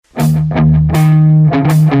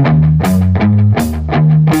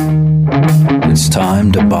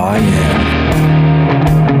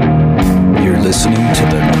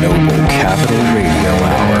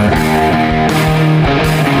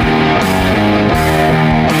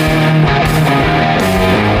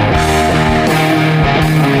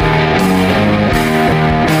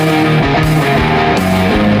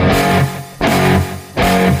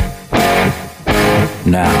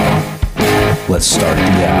let's start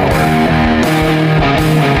the hour.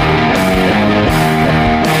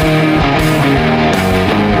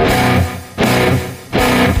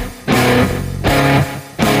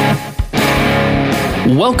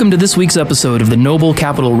 Welcome to this week's episode of the Noble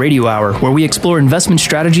Capital Radio Hour, where we explore investment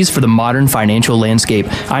strategies for the modern financial landscape.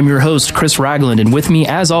 I'm your host, Chris Ragland, and with me,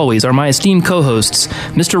 as always, are my esteemed co-hosts,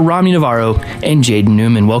 Mr. Romney Navarro and Jaden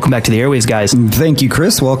Newman. Welcome back to the airwaves, guys. Thank you,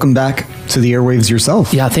 Chris. Welcome back to the airwaves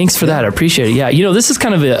yourself. Yeah, thanks for that. I appreciate it. Yeah, you know, this is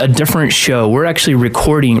kind of a different show. We're actually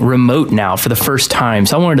recording remote now for the first time,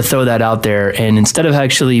 so I wanted to throw that out there. And instead of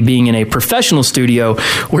actually being in a professional studio,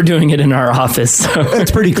 we're doing it in our office. So.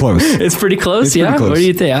 It's pretty close. It's pretty close, it's yeah? Pretty close. What do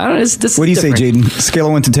you think? I don't know. What do you say, Jaden? Scale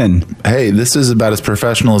of 1 to 10. Hey, this is about as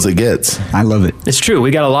professional as it gets. I love it. It's true. We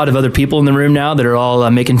got a lot of other people in the room now that are all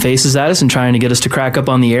making faces at us and trying to get us to crack up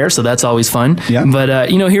on the air, so that's always fun. Yeah. But,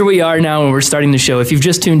 here we are now, and we're starting the show. If you've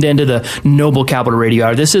just tuned into the Noble Capital Radio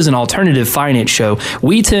Hour, this is an alternative finance show.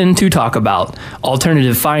 We tend to talk about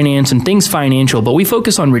alternative finance and things financial, but we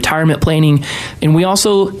focus on retirement planning, and we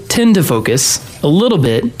also tend to focus a little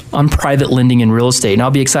bit on private lending and real estate. And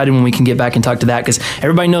I'll be excited when we can get back and talk to that, because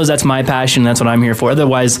everybody knows that's my passion. That's what I'm here for.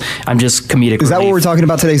 Otherwise, I'm just comedic Is that relief. what we're talking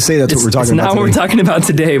about today? Say that's what we're talking about today. It's not what we're talking about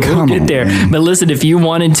today. We'll get there. Man. But listen, if you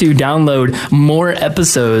wanted to download more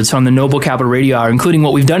episodes from the Noble Capital Radio Hour, including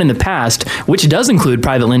what we've done in the past, which does include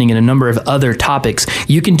private lending and a number of other topics,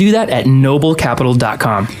 you can do that at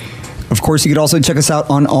noblecapital.com. Of course, you could also check us out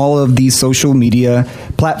on all of these social media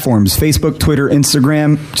platforms, Facebook, Twitter,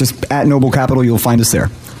 Instagram. Just at Noble Capital, you'll find us there.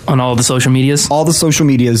 On all the social medias? All the social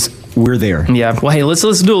medias, we're there. Yeah. Well, hey, let's do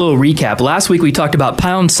a little recap. Last week, we talked about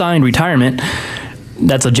pound-sign retirement.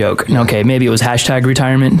 That's a joke. Okay, maybe it was hashtag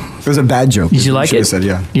retirement. It was a bad joke. Did you like it? Said,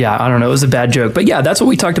 yeah. Yeah, I don't know. It was a bad joke. But yeah, that's what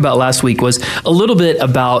we talked about last week, was a little bit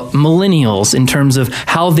about millennials in terms of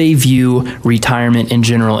how they view retirement in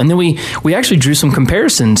general. And then we actually drew some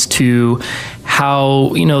comparisons to how,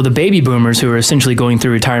 the baby boomers who are essentially going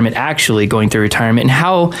through retirement, and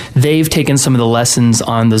how they've taken some of the lessons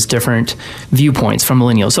on those different viewpoints from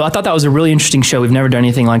millennials. So I thought that was a really interesting show. We've never done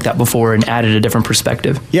anything like that before and added a different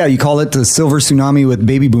perspective. Yeah, you call it the silver tsunami with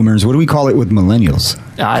baby boomers. What do we call it with millennials?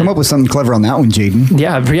 Come up with something clever on that one, Jaden.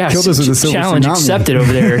 Yeah. Killed us with the silver challenge tsunami. accepted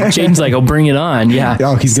over there. Jaden's like, "Oh, bring it on." Yeah.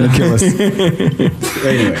 Oh, he's going to kill us.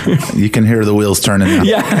 Anyway. You can hear the wheels turning now.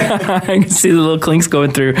 Yeah, I can see the little clinks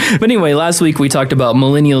going through. But anyway, last week we talked about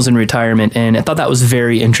millennials and retirement, and I thought that was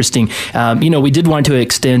very interesting. We did want to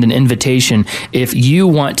extend an invitation. If you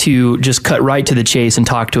want to just cut right to the chase and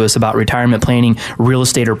talk to us about retirement planning, real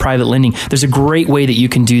estate, or private lending, there's a great way that you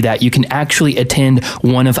can do that. You can actually attend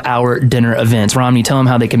one of our dinner events. Romney, tell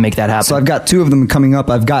them how they can make that happen. So I've got two of them coming up.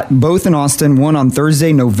 I've got both in Austin, one on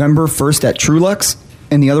Thursday, November 1st at Trulux,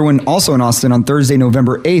 and the other one also in Austin on Thursday,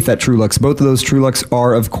 November 8th at Trulux. Both of those Trulux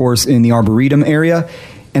are, of course, in the Arboretum area.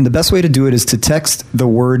 And the best way to do it is to text the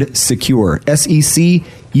word SECURE, SECURE,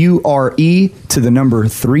 to the number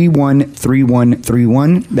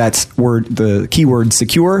 313131. That's the keyword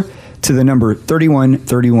SECURE, to the number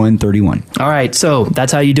 313131. All right, so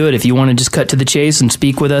that's how you do it. If you want to just cut to the chase and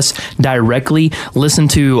speak with us directly, listen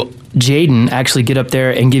to Jaden actually get up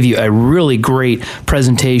there and give you a really great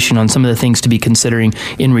presentation on some of the things to be considering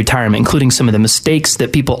in retirement, including some of the mistakes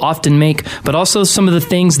that people often make, but also some of the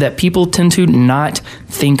things that people tend to not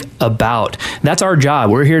think about. That's our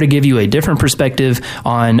job. We're here to give you a different perspective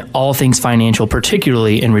on all things financial,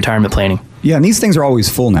 particularly in retirement planning. Yeah, and these things are always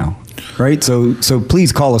full now, right? So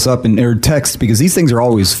please call us up or text, because these things are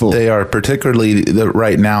always full. They are, particularly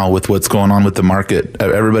right now with what's going on with the market.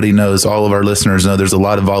 Everybody knows, all of our listeners know, there's a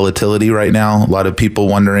lot of volatility right now. A lot of people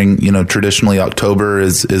wondering, traditionally October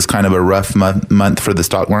is kind of a rough month for the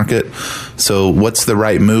stock market. So what's the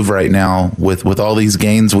right move right now with all these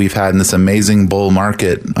gains we've had in this amazing bull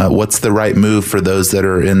market? What's the right move for those that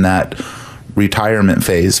are in that retirement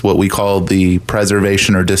phase, what we call the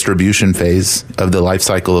preservation or distribution phase of the life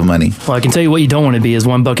cycle of money? Well, I can tell you what you don't want to be is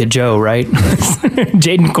One Bucket Joe, right?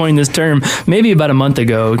 Jaden coined this term maybe about a month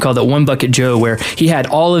ago. We called it One Bucket Joe, where he had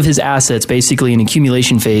all of his assets basically in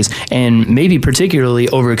accumulation phase and maybe particularly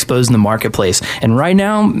overexposed in the marketplace. And right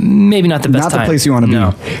now, maybe not the best time. Not the place you want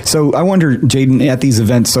to be. So I wonder, Jaden, at these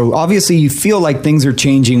events, so obviously you feel like things are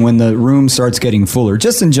changing when the room starts getting fuller.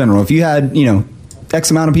 Just in general, if you had, X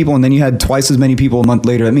amount of people and then you had twice as many people a month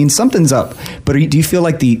later, that means something's up. But do you feel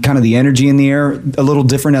like the energy in the air a little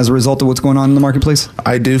different as a result of what's going on in the marketplace?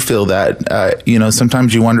 I do feel that.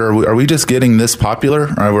 Sometimes you wonder, are we just getting this popular?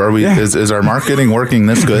 Are we? Yeah. Is our marketing working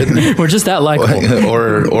this good? We're just that likable.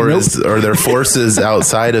 Or nope. Are there forces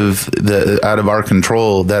outside of our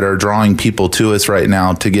control that are drawing people to us right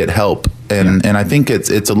now to get help? And I think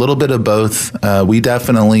it's a little bit of both. We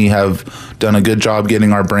definitely have done a good job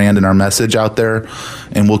getting our brand and our message out there,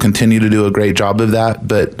 and we'll continue to do a great job of that.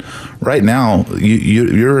 But right now,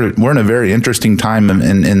 we're in a very interesting time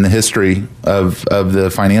in the history of the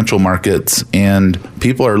financial markets, and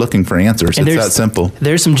people are looking for answers. It's that simple.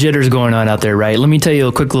 There's some jitters going on out there, right? Let me tell you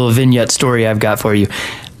a quick little vignette story I've got for you.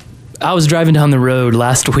 I was driving down the road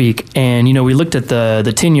last week, and we looked at the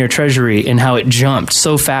 10-year Treasury and how it jumped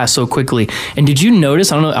so fast, so quickly. And did you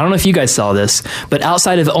notice? I don't know if you guys saw this, but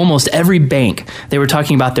outside of almost every bank, they were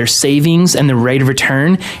talking about their savings and the rate of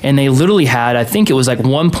return, and they literally had, I think it was like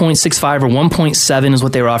 1.65 or 1.7 is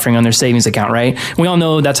what they were offering on their savings account, right? We all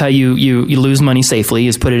know that's how you lose money safely,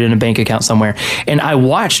 is put it in a bank account somewhere. And I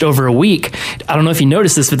watched over a week. I don't know if you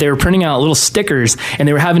noticed this, but they were printing out little stickers, and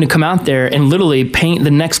they were having to come out there and literally paint the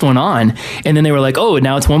next one on. And then they were like, oh,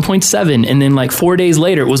 now it's 1.7. And then like 4 days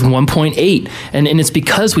later, it was 1.8. And it's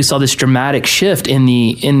because we saw this dramatic shift in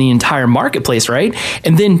the entire marketplace, right?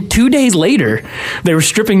 And then 2 days later, they were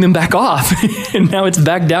stripping them back off. And now it's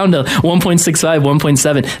back down to 1.65,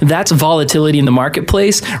 1.7. That's volatility in the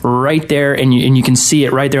marketplace right there. And you can see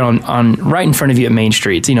it right there on right in front of you at Main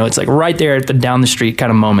Street. It's like right there at the down the street kind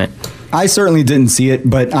of moment. I certainly didn't see it,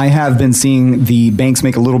 but I have been seeing the banks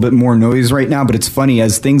make a little bit more noise right now. But it's funny,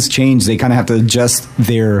 as things change, they kind of have to adjust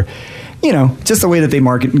their, just the way that they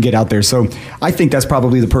market and get out there. So I think that's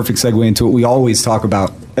probably the perfect segue into what we always talk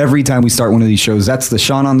about every time we start one of these shows. That's the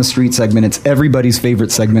Sean on the Street segment. It's everybody's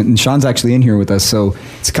favorite segment, and Sean's actually in here with us. So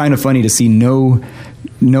it's kind of funny to see no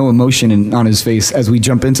emotion on his face as we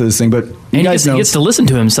jump into this thing. But he gets to listen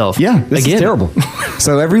to himself. Yeah, this is terrible.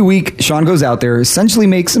 So every week, Sean goes out there, essentially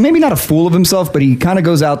makes maybe not a fool of himself, but he kind of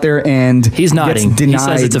goes out there and he's nodding. Gets denied,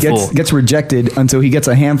 he says it's a fool. Gets rejected until he gets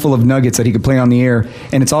a handful of nuggets that he could play on the air.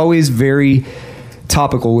 And it's always very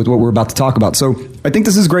topical with what we're about to talk about. So I think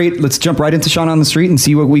this is great. Let's jump right into Sean on the Street and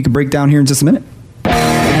see what we can break down here in just a minute.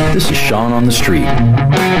 This is Sean on the Street,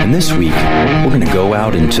 and this week we're going to go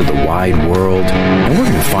out into the wide world and we're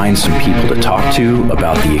going to find some people to talk to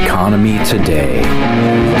about the economy today.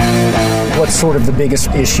 What's sort of the biggest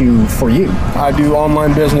issue for you? I do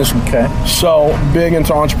online business, so big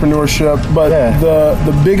into entrepreneurship, but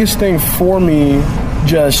the biggest thing for me,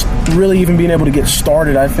 just really even being able to get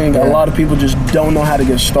started. I think a lot of people just don't know how to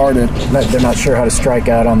get started. They're not sure how to strike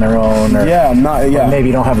out on their own, or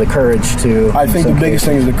maybe don't have the courage to. I think the biggest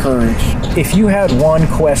thing is the courage. If you had one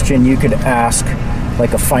question you could ask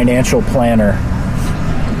like a financial planner,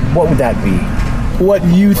 what would that be? What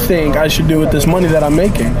you think I should do with this money that I'm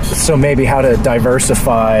making. So maybe how to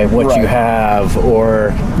diversify what you have,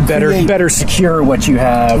 or better secure what you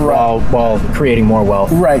have while creating more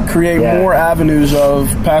wealth. Right, create more avenues of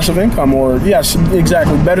passive income, or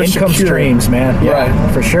better income streams, man. Yeah,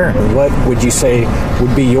 right. For sure. What would you say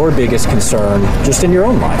would be your biggest concern just in your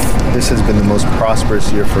own life? This has been the most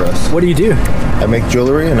prosperous year for us. What do you do? I make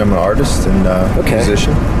jewelry, and I'm an artist and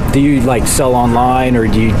musician. Do you sell online, or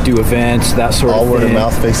do you do events, that sort of thing? All word of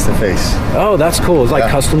mouth, face to face. Oh, that's cool. It's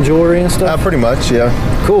like custom jewelry and stuff? Pretty much, yeah.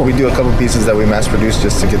 Cool. We do a couple pieces that we mass produce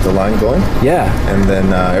just to get the line going. Yeah. And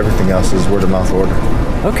then everything else is word of mouth order.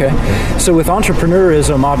 Okay. So with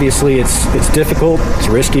entrepreneurism, obviously it's difficult, it's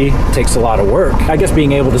risky, it takes a lot of work. I guess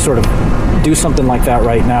being able to sort of do something like that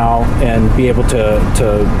right now and be able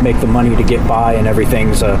to make the money to get by and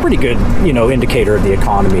everything's a pretty good, indicator of the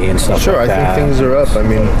economy and stuff like that. Sure, I think things are up. I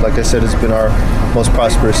mean, like I said, it's been our most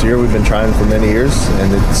prosperous year. We've been trying for many years,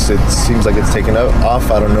 and it seems like it's taken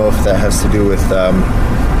off. I don't know if that has to do with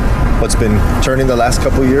what's been turning the last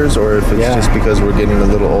couple of years, or if it's just because we're getting a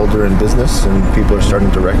little older in business and people are starting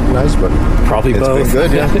to recognize, but probably both. It's been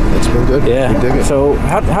good, yeah. It's been good. Yeah. We dig it. So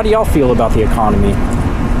how do y'all feel about the economy?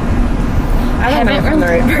 I don't know if I'm the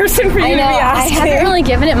right person for you to be asking. I haven't really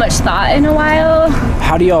given it much thought in a while.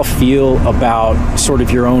 How do y'all feel about sort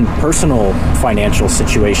of your own personal financial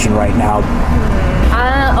situation right now?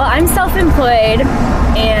 Well, I'm self-employed,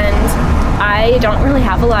 and I don't really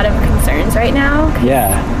have a lot of concerns right now.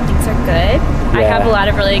 Yeah. Things are good. I have a lot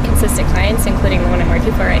of really consistent clients, including the one I'm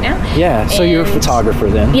working for right now. Yeah, so you're a photographer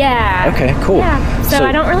then? Yeah. Okay, cool. Yeah, so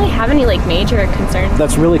I don't really have any major concerns.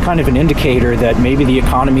 That's really kind of an indicator that maybe the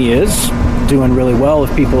economy is doing really well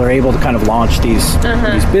if people are able to kind of launch these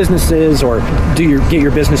businesses, or get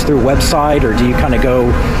your business through a website, or do you kind of go?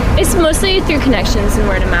 It's mostly through connections and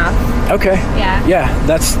word of mouth. Okay. Yeah. Yeah,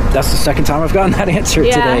 that's the second time I've gotten that answer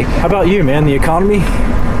today. How about you, man? The economy?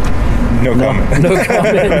 No comment. No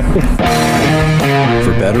comment.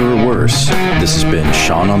 For better or worse, this has been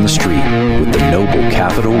Sean on the Street with the Noble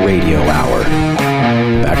Capital Radio Hour.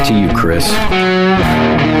 Back to you, Chris.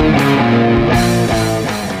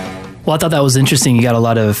 Well, I thought that was interesting. You got a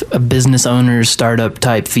lot of business owners, startup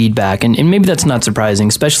type feedback, and maybe that's not surprising,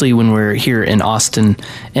 especially when we're here in Austin,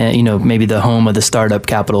 maybe the home of the startup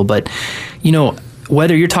capital. But,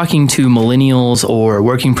 whether you're talking to millennials or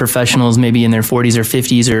working professionals, maybe in their 40s or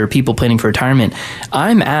 50s, or people planning for retirement,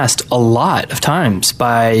 I'm asked a lot of times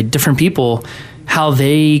by different people how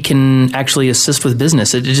they can actually assist with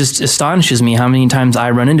business. It just astonishes me how many times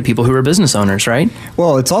I run into people who are business owners, right?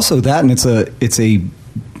 Well, it's also that, and it's a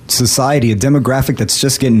society, a demographic that's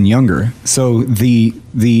just getting younger. So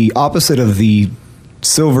the opposite of the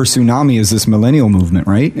silver tsunami is this millennial movement,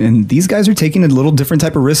 right? And these guys are taking a little different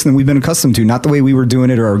type of risk than we've been accustomed to, not the way we were doing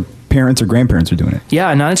it or our parents or grandparents are doing it.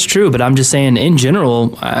 Yeah, no, that's true. But I'm just saying, in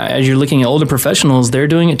general, as you're looking at older professionals, they're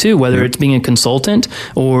doing it too, whether it's being a consultant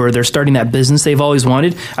or they're starting that business they've always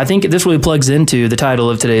wanted. I think this really plugs into the title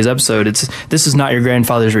of today's episode. This is not your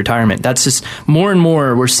grandfather's retirement. That's just more and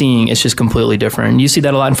more we're seeing. It's just completely different. You see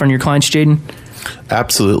that a lot in front of your clients, Jaden?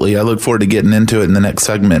 Absolutely. I look forward to getting into it in the next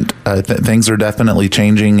segment. Things are definitely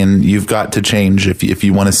changing, and you've got to change if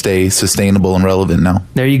you want to stay sustainable and relevant now.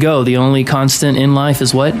 There you go. The only constant in life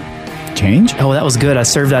is what? Change? Oh, that was good. I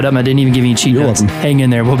served that up. I didn't even give you cheat notes. Hang in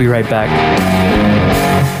there. We'll be right back.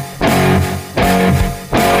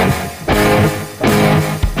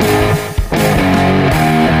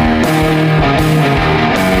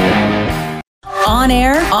 On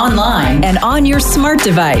air, online, and on your smart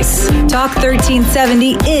device. Talk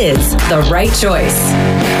 1370 is the right choice.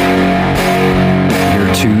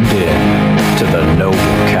 You're tuned in to the Noble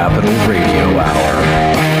Capital Radio Hour.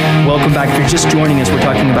 Welcome back. If you're just joining us, we're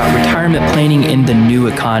talking about retirement planning in the new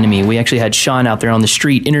economy. We actually had Sean out there on the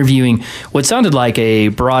street interviewing what sounded like a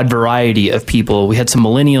broad variety of people. We had some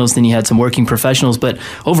millennials, then you had some working professionals, but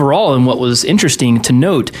overall, and what was interesting to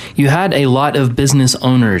note, you had a lot of business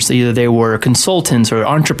owners. Either they were consultants or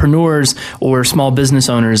entrepreneurs or small business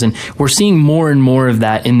owners, and we're seeing more and more of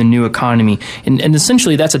that in the new economy. And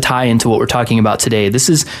essentially, that's a tie into what we're talking about today. This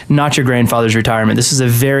is not your grandfather's retirement. This is a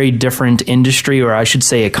very different industry, or I should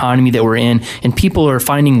say economy, that we're in, and people are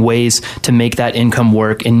finding ways to make that income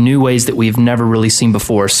work in new ways that we've never really seen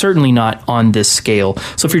before, certainly not on this scale.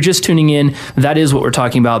 So if you're just tuning in, that is what we're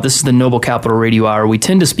talking about. This is the Noble Capital Radio Hour. We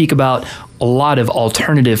tend to speak about a lot of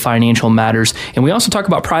alternative financial matters, and we also talk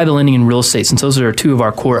about private lending and real estate, since those are two of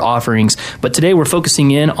our core offerings. But today we're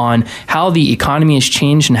focusing in on how the economy has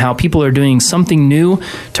changed and how people are doing something new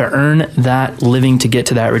to earn that living to get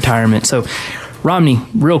to that retirement. So Romney,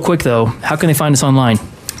 real quick though, how can they find us online?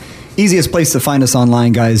 Easiest place to find us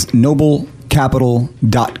online, guys,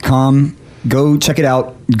 noblecapital.com. Go check it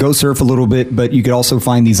out. Go surf a little bit, but you could also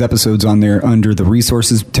find these episodes on there under the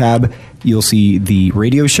resources tab. You'll see the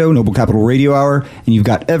radio show, Noble Capital Radio Hour, and you've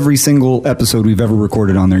got every single episode we've ever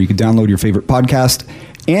recorded on there. You could download your favorite podcast,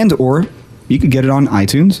 and or you could get it on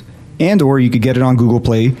iTunes, and or you could get it on Google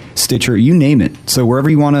Play, Stitcher, you name it. So wherever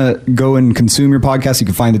you want to go and consume your podcast, you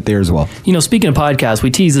can find it there as well. Speaking of podcasts, we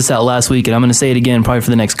teased this out last week, and I'm going to say it again probably for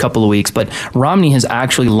the next couple of weeks, but Romney has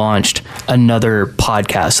actually launched another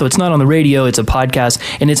podcast. So it's not on the radio, it's a podcast,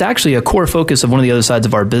 and it's actually a core focus of one of the other sides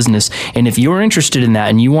of our business. And if you're interested in that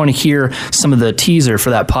and you want to hear some of the teaser for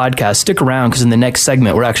that podcast, stick around, because in the next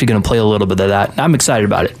segment, we're actually going to play a little bit of that. I'm excited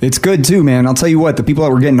about it. It's good too, man. I'll tell you what, the people that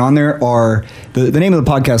we're getting on there are, the name of the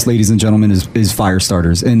podcast, ladies and gentlemen, is Fire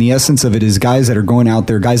Starters. And the essence of it is guys that are going out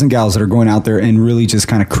there, guys and gals that are going out there and really just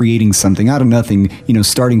kind of creating something out of nothing,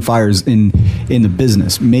 starting fires in the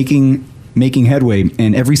business, making headway.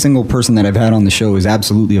 And every single person that I've had on the show is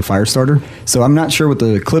absolutely a fire starter. So I'm not sure what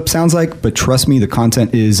the clip sounds like, but trust me, the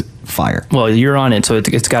content is fire. Well, you're on it, so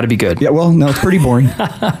it's got to be good. Yeah, well, no, it's pretty boring.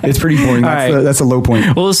 It's pretty boring. That's a low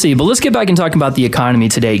point. Well, let's see. But let's get back and talk about the economy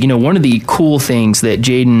today. One of the cool things that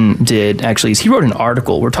Jaden did actually is he wrote an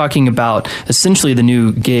article. We're talking about essentially the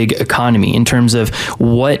new gig economy in terms of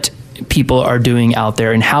what people are doing out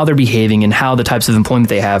there and how they're behaving and how the types of employment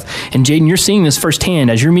they have. And Jaden, you're seeing this firsthand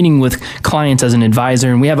as you're meeting with clients as an advisor,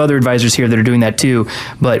 and we have other advisors here that are doing that too.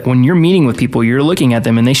 But when you're meeting with people, you're looking at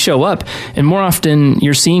them and they show up, and more often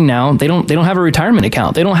you're seeing now they don't have a retirement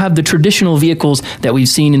account. They don't have the traditional vehicles that we've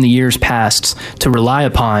seen in the years past to rely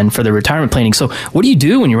upon for their retirement planning. So what do you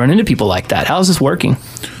do when you run into people like that? How is this working?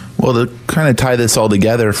 Well, to kind of tie this all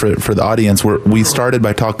together for the audience, we started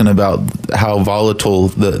by talking about how volatile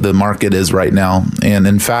the market is right now. And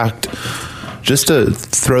in fact, just to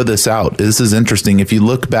throw this out, this is interesting. If you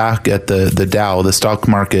look back at the Dow, the stock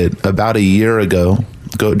market, about a year ago,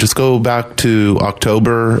 go back to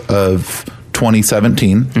October of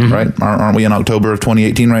 2017, right? Aren't we in October of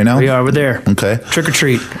 2018 right now? We are. We're there. Okay. Trick or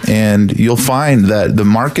treat. And you'll find that the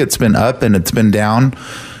market's been up and it's been down.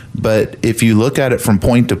 But if you look at it from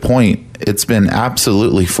point to point, it's been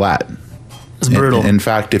absolutely flat. It's brutal. In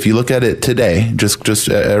fact, if you look at it today, just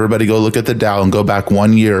everybody go look at the Dow and go back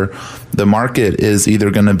 1 year, the market is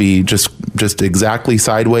either going to be just exactly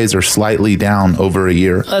sideways or slightly down over a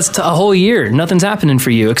year. That's a whole year. Nothing's happening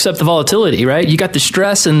for you except the volatility, right? You got the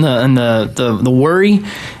stress and the worry,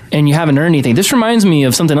 and you haven't earned anything. This reminds me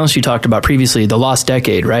of something else you talked about previously, the lost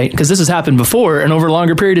decade, right? Because this has happened before and over a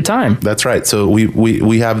longer period of time. That's right. So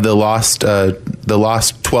we have the lost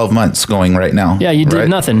 12 months going right now. Yeah, you did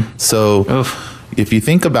nothing. So if you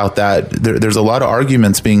think about that, there's a lot of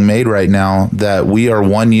arguments being made right now that we are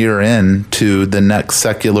 1 year in to the next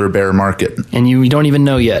secular bear market. And you don't even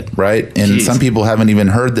know yet. Right. And some people haven't even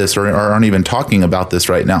heard this or aren't even talking about this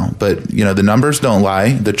right now. But, the numbers don't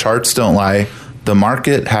lie. The charts don't lie. The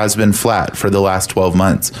market has been flat for the last 12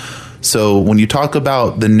 months. So when you talk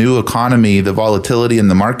about the new economy, the volatility in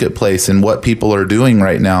the marketplace and what people are doing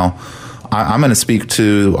right now, I'm going to speak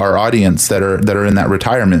to our audience that are in that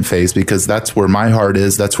retirement phase, because that's where my heart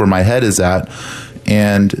is. That's where my head is at.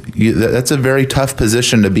 And that's a very tough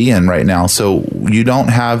position to be in right now. So you don't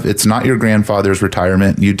have, it's not your grandfather's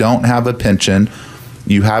retirement. You don't have a pension.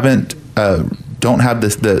 You don't have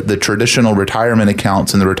the traditional retirement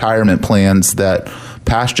accounts and the retirement plans that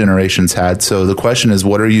past generations had. So the question is,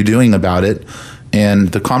 what are you doing about it?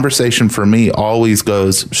 And the conversation for me always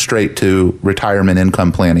goes straight to retirement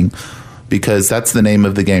income planning, because that's the name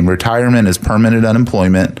of the game. Retirement is permanent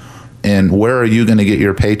unemployment. And where are you going to get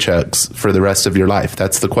your paychecks for the rest of your life?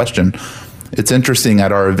 That's the question. It's interesting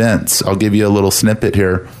at our events. I'll give you a little snippet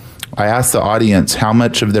here. I asked the audience how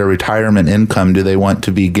much of their retirement income do they want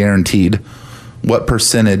to be guaranteed? What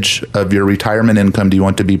percentage of your retirement income do you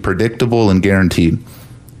want to be predictable and guaranteed?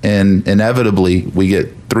 And inevitably, we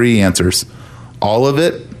get three answers. All of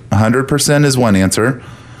it, 100% is one answer.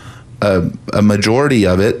 A majority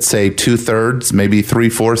of it, say 2/3, maybe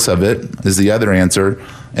 3/4 of it is the other answer.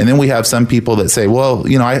 And then we have some people that say, well,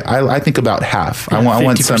 I think about half. Yeah, I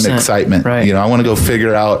want some excitement. Right. I want to go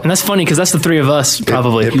figure out. And that's funny because that's the three of us,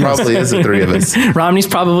 probably. It probably is the three of us. Romney's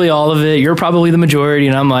probably all of it. You're probably the majority.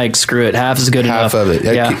 And I'm like, screw it. Half is good enough. Half of it.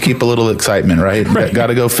 Yeah. Keep a little excitement, right? Got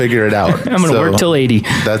to go figure it out. I'm going to work till 80.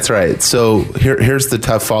 That's right. So here's the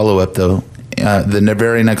tough follow-up, though. The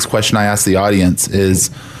very next question I ask the audience is,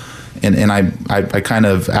 and I kind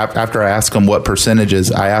of, after I ask them what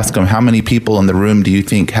percentages, I ask them, how many people in the room do you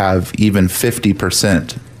think have even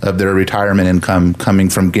 50% of their retirement income coming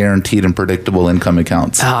from guaranteed and predictable income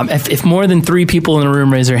accounts? If more than 3 people in the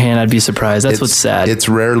room raise their hand, I'd be surprised. That's what's sad. It's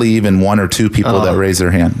rarely even 1 or 2 people that raise their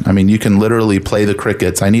hand. I mean, you can literally play the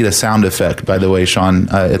crickets. I need a sound effect, by the way, Sean,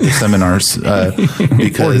 at the seminars.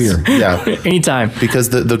 Because, or here. Yeah. Anytime. Because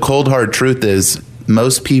the cold, hard truth is,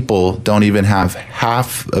 most people don't even have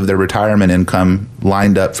half of their retirement income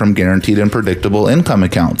lined up from guaranteed and predictable income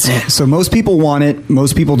accounts. So most people want it.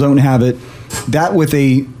 Most people don't have it. That with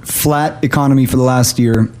a flat economy for the last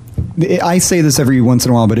year, I say this every once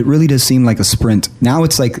in a while, but it really does seem like a sprint. Now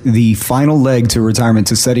it's like the final leg to retirement,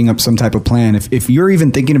 to setting up some type of plan. If you're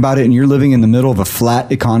even thinking about it and you're living in the middle of a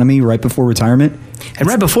flat economy right before retirement. And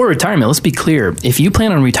right before retirement, let's be clear. If you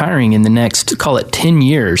plan on retiring in the next, call it 10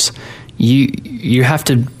 years, you have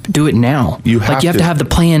to do it now. You have to have the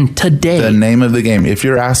plan today. The name of the game. If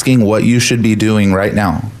you're asking what you should be doing right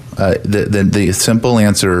now, the simple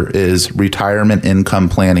answer is retirement income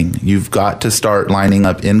planning. You've got to start lining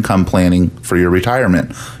up income planning for your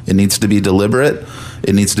retirement. It needs to be deliberate.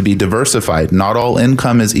 It needs to be diversified. Not all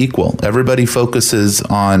income is equal. Everybody focuses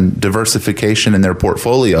on diversification in their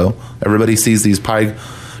portfolio. Everybody sees these pie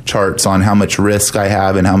charts on how much risk I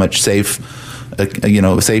have and how much safety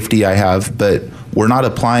I have, but we're not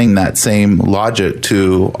applying that same logic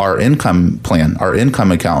to our income plan, our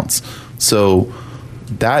income accounts. So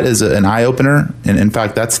that is an eye opener, and in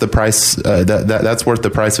fact, that's the price. That's worth the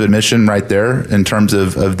price of admission right there in terms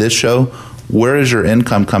of this show. Where is your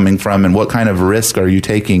income coming from, and what kind of risk are you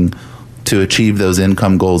taking to achieve those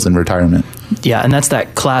income goals in retirement? Yeah, and that's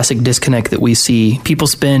that classic disconnect that we see. People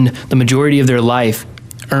spend the majority of their life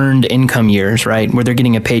earned income years, right, where they're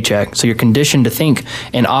getting a paycheck. So you're conditioned to think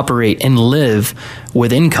and operate and live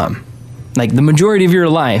with income. Like the majority of your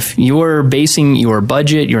life, you're basing your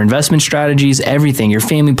budget, your investment strategies, everything, your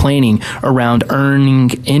family planning around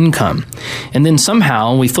earning income. And then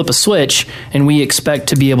somehow we flip a switch and we expect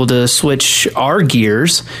to be able to switch our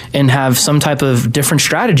gears and have some type of different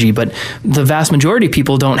strategy. But the vast majority of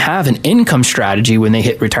people don't have an income strategy when they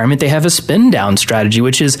hit retirement. They have a spend down strategy,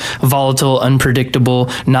 which is volatile, unpredictable,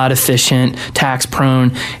 not efficient, tax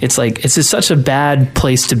prone. It's just such a bad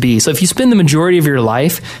place to be. So if you spend the majority of your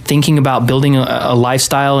life thinking about building a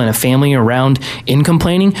lifestyle and a family around income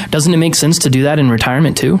planning, doesn't it make sense to do that in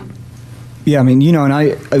retirement too? Yeah, I mean,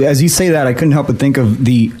 and as you say that, I couldn't help but think of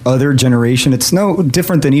the other generation. It's no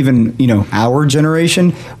different than even, our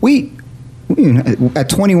generation. We at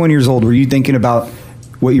 21 years old, were you thinking about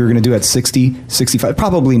what you were going to do at 60, 65?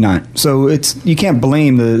 Probably not. So you can't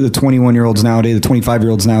blame the 21-year-olds nowadays, the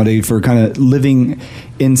 25-year-olds nowadays for kind of living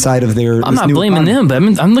inside of their. I'm not blaming them, but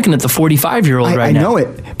I'm looking at the 45-year-old right now. I know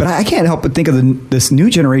it, but I can't help but think of this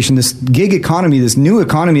new generation, this gig economy, this new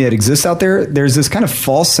economy that exists out there. There's this kind of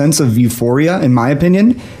false sense of euphoria, in my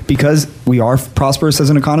opinion, because we are prosperous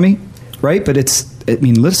as an economy, right? But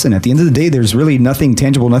listen, at the end of the day, there's really nothing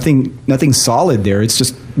tangible, nothing solid there. It's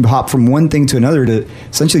just hop from one thing to another to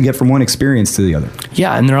essentially get from one experience to the other.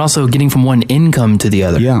 Yeah, and they're also getting from one income to the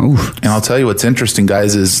other. Yeah. Oof. And I'll tell you what's interesting,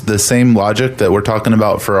 guys, is the same logic that we're talking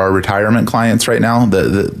about for our retirement clients right now,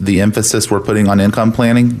 the emphasis we're putting on income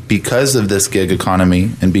planning because of this gig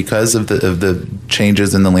economy and because of the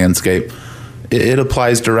changes in the landscape. It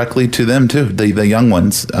applies directly to them too, the young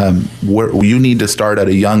ones. Where you need to start at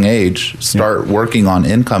a young age, working on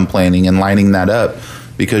income planning and lining that up,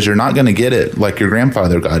 because you're not going to get it like your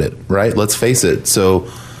grandfather got it, right? Let's face it. So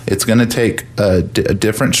it's going to take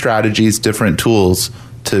different strategies, different tools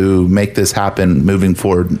to make this happen moving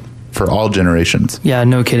forward for all generations. Yeah,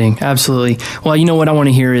 no kidding. Absolutely. Well, you know what I want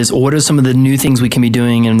to hear is, what are some of the new things we can be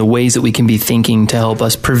doing and the ways that we can be thinking to help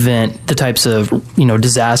us prevent the types of,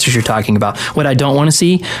 disasters you're talking about? What I don't want to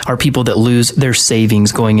see are people that lose their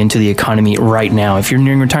savings going into the economy right now. If you're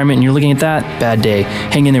nearing retirement and you're looking at that, bad day.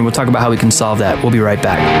 Hang in there. We'll talk about how we can solve that. We'll be right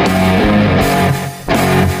back.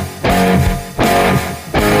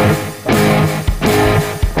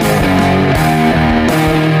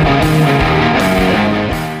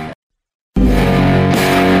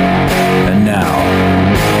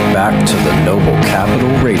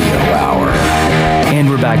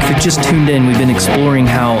 If you just tuned in, we've been exploring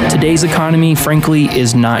how today's economy, frankly,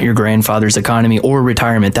 is not your grandfather's economy or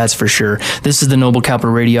retirement, that's for sure. This is the Noble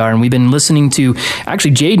Capital Radio Hour, and we've been listening to,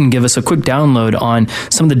 actually, Jaden give us a quick download on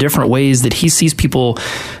some of the different ways that he sees people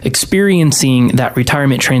experiencing that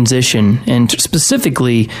retirement transition, and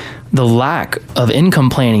specifically the lack of income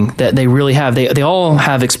planning that they really have. They all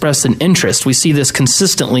have expressed an interest. We see this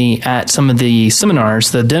consistently at some of the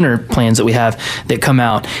seminars, the dinner plans that we have that come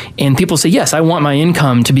out. And people say, yes, I want my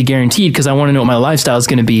income to be guaranteed because I want to know what my lifestyle is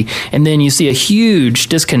going to be. And then you see a huge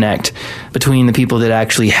disconnect between the people that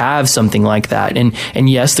actually have something like that. And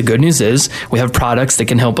yes, the good news is we have products that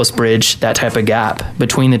can help us bridge that type of gap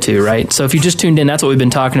between the two, right? So if you just tuned in, that's what we've been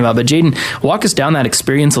talking about. But Jaden, walk us down that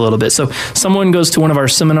experience a little bit. So someone goes to one of our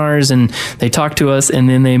seminars and they talk to us, and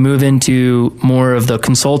then they move into more of the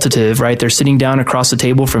consultative, right? They're sitting down across the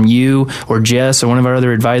table from you or Jess or one of our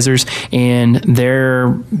other advisors, and they're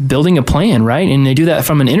building a plan, right? And they do that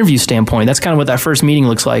from an interview standpoint. That's kind of what that first meeting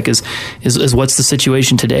looks like, is what's the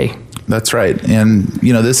situation today. That's right. And,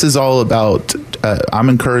 this is all about, I'm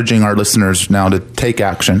encouraging our listeners now to take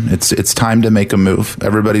action. It's time to make a move.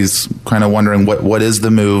 Everybody's kind of wondering, what is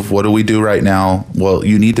the move? What do we do right now? Well,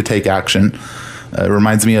 you need to take action. It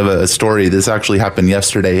reminds me of a story. This actually happened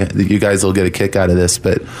yesterday. You guys will get a kick out of this,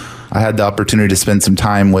 but I had the opportunity to spend some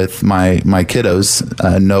time with my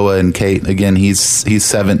kiddos, Noah and Kate. Again, he's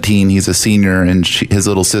 17, he's a senior, and his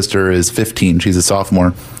little sister is 15. She's a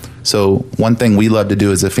sophomore. So one thing we love to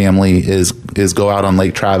do as a family is go out on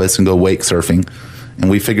Lake Travis and go wake surfing. And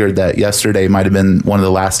we figured that yesterday might have been one of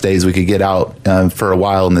the last days we could get out for a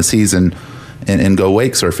while in the season and go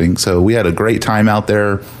wake surfing. So we had a great time out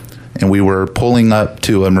there. And we were pulling up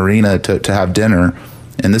to a marina to have dinner.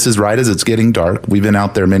 And this is right as it's getting dark. We've been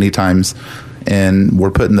out there many times. And we're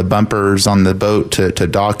putting the bumpers on the boat to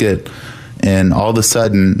dock it. And all of a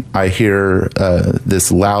sudden, I hear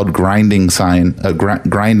this loud grinding sound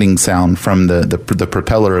from the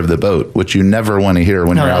propeller of the boat, which you never want to hear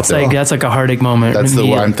when you're out there. That's like a heartache moment. That's the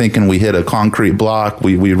way I'm thinking. We hit a concrete block.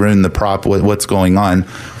 We ruined the prop. What's going on?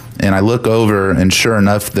 And I look over, and sure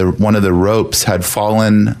enough, one of the ropes had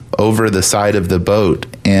fallen over the side of the boat,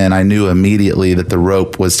 and I knew immediately that the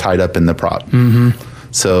rope was tied up in the prop. Mm-hmm.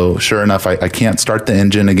 So sure enough, I can't start the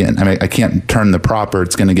engine again. I mean, I can't turn the prop, or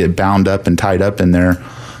it's going to get bound up and tied up in there.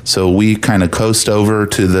 So we kind of coast over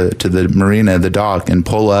to the marina, the dock, and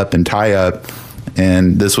pull up and tie up.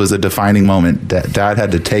 And this was a defining moment. Dad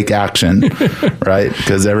had to take action, right?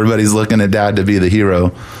 Because everybody's looking at Dad to be the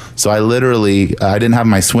hero. So I didn't have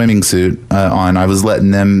my swimming suit on. I was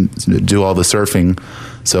letting them do all the surfing.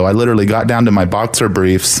 So I literally got down to my boxer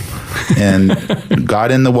briefs and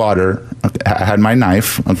got in the water. I had my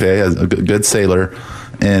knife, okay, as a good sailor,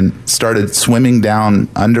 and started swimming down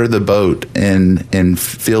under the boat and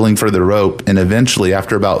feeling for the rope. And eventually,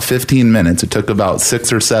 after about 15 minutes, it took about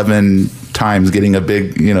 6 or 7 times getting a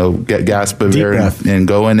big, gasp of air and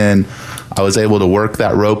going in. I was able to work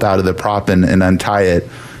that rope out of the prop and untie it.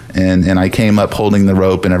 And I came up holding the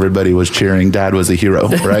rope, and everybody was cheering. Dad was a hero,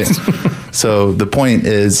 right? So the point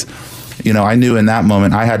is, I knew in that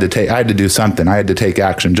moment I had to do something. I had to take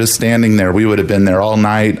action. Just standing there, we would have been there all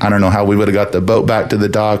night. I don't know how we would have got the boat back to the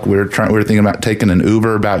dock. We were thinking about taking an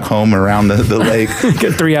Uber back home around the lake.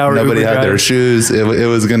 Get 3-hour Nobody Uber had their shoes. It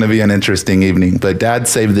was going to be an interesting evening, but Dad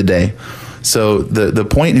saved the day. So the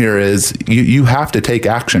point here is you have to take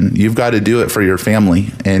action. You've got to do it for your family,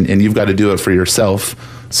 and you've got to do it for yourself.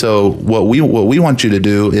 So what we want you to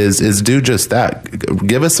do is do just that.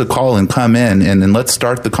 Give us a call and come in, and let's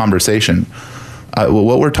start the conversation.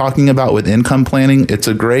 What we're talking about with income planning, it's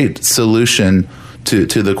a great solution to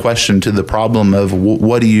the question, to the problem of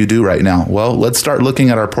what do you do right now? Well, let's start looking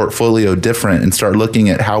at our portfolio different and start looking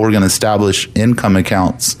at how we're going to establish income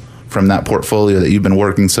accounts from that portfolio that you've been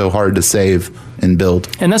working so hard to save and build.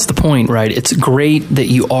 And that's the point, right? It's great that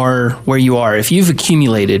you are where you are. If you've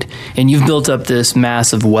accumulated and you've built up this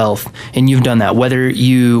massive wealth, and you've done that, whether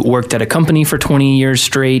you worked at a company for 20 years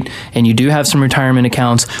straight and you do have some retirement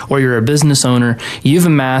accounts, or you're a business owner, you've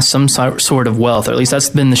amassed some sort of wealth, or at least that's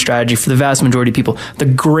been the strategy for the vast majority of people. The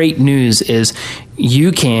great news is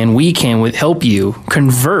we can help you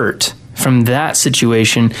convert from that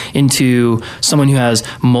situation into someone who has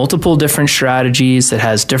multiple different strategies, that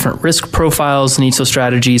has different risk profiles in each of those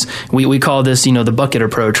strategies. We call this, the bucket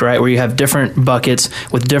approach, right? Where you have different buckets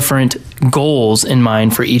with different goals in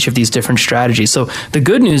mind for each of these different strategies. So the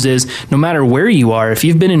good news is, no matter where you are, if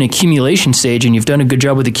you've been in accumulation stage and you've done a good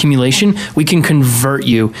job with accumulation, we can convert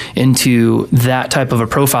you into that type of a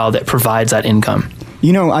profile that provides that income.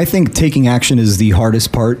 I think taking action is the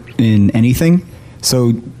hardest part in anything.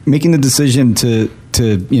 So making the decision to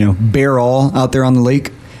bear all out there on the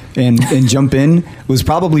lake and jump in was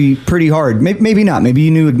probably pretty hard. Maybe not. Maybe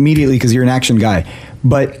you knew immediately because you're an action guy.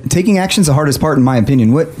 But taking action is the hardest part, in my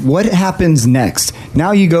opinion. What happens next?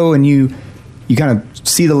 Now you go and you kind of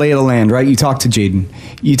see the lay of the land, right? You talk to Jaden.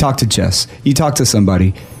 You talk to Jess. You talk to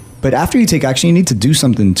somebody. But after you take action, you need to do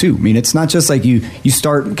something too. I mean, it's not just like you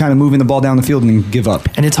start kind of moving the ball down the field and then give up.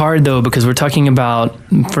 And it's hard, though, because we're talking about,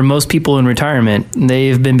 for most people in retirement,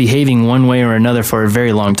 they've been behaving one way or another for a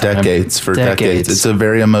very long time. Decades. It's a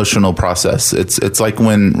very emotional process. It's like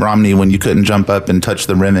when you couldn't jump up and touch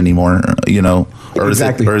the rim anymore, or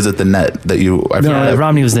exactly. Is it the net that you?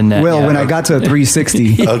 Romney was the net. Well, when I got to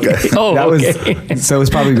 360. Okay. So it was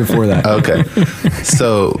probably before that. Okay.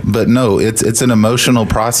 So, but no, it's an emotional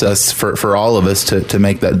process for all of us to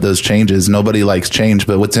make those changes. Nobody likes change,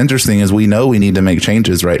 but what's interesting is we know we need to make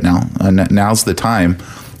changes right now, and now's the time.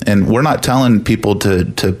 And we're not telling people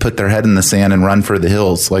to put their head in the sand and run for the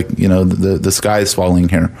hills like the sky is falling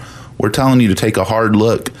here. We're telling you to take a hard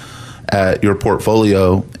look at your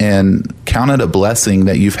portfolio and count it a blessing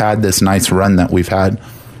that you've had this nice run that we've had.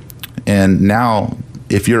 And now,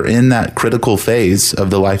 if you're in that critical phase of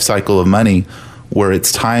the life cycle of money where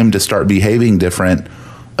it's time to start behaving different,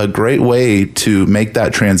 a great way to make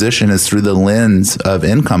that transition is through the lens of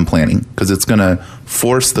income planning, because it's going to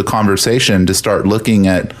force the conversation to start looking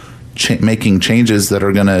at making changes that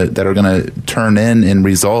are going to turn in and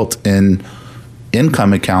result in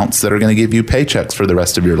income accounts that are going to give you paychecks for the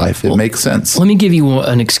rest of your life. It makes sense. Let me give you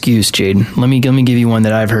an excuse, Jaden. Let me give you one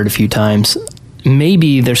that I've heard a few times.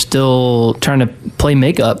 Maybe they're still trying to play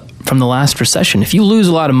makeup from the last recession. If you lose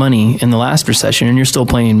a lot of money in the last recession and you're still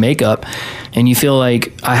playing makeup and you feel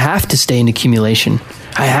like, I have to stay in accumulation,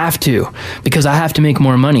 I have to, because I have to make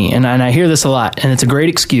more money. And I hear this a lot, and it's a great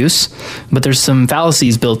excuse, but there's some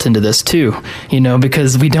fallacies built into this too,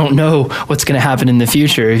 because we don't know what's going to happen in the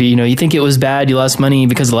future. If you think it was bad, you lost money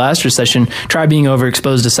because of the last recession, try being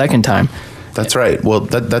overexposed a second time. That's right. Well,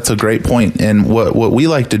 that's a great point. And what we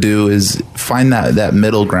like to do is find that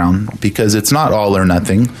middle ground, because it's not all or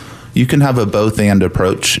nothing. You can have a both and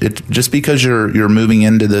approach. Just because you're moving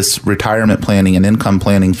into this retirement planning and income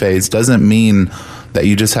planning phase doesn't mean that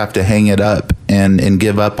you just have to hang it up and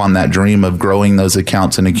give up on that dream of growing those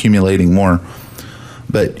accounts and accumulating more.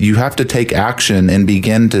 But you have to take action and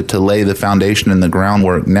begin to lay the foundation and the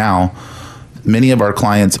groundwork now. Many of our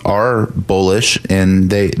clients are bullish, and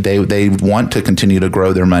they want to continue to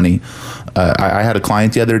grow their money. I had a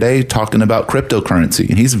client the other day talking about cryptocurrency,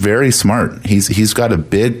 and he's very smart. He's got a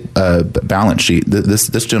big balance sheet. This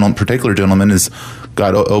particular gentleman has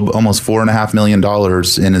got almost $4.5 million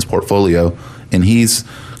in his portfolio, and he's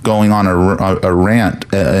going on a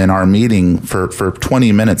rant in our meeting for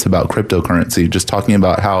 20 minutes about cryptocurrency, just talking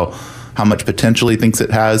about how much potential he thinks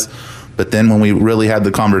it has. But then when we really had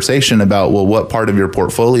the conversation about, well, what part of your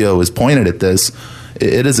portfolio is pointed at this,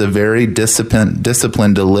 it is a very disciplined,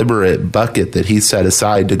 deliberate bucket that he set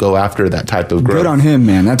aside to go after that type of growth. Good on him,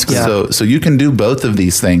 man. That's good. So you can do both of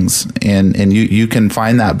these things, and you can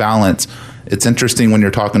find that balance. It's interesting when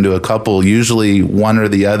you're talking to a couple, usually one or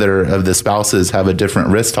the other of the spouses have a different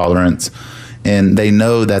risk tolerance, and they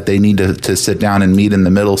know that they need to sit down and meet in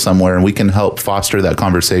the middle somewhere, and we can help foster that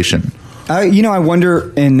conversation. I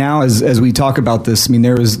wonder, and now as we talk about this, I mean,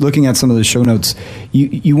 there was looking at some of the show notes,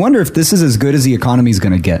 you wonder if this is as good as the economy is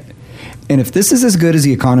going to get. And if this is as good as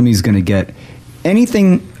the economy is going to get,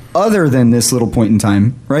 anything other than this little point in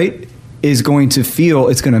time, right, is going to feel,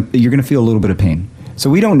 you're going to feel a little bit of pain. So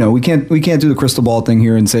we don't know. We can't do the crystal ball thing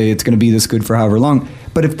here and say it's going to be this good for however long.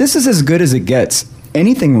 But if this is as good as it gets,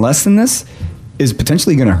 anything less than this is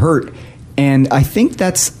potentially going to hurt. And I think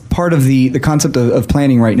that's part of the concept of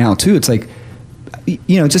planning right now too. It's like,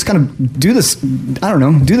 just kind of do this, I don't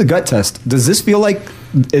know, do the gut test. Does this feel like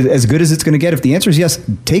as good as it's going to get? If the answer is yes,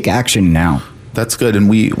 take action now. That's good. And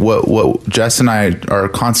what Jess and I are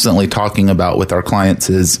constantly talking about with our clients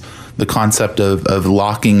is the concept of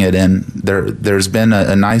locking it in. There's been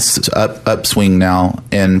a nice upswing now,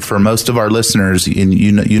 and for most of our listeners, and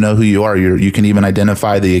you know who you are. You can even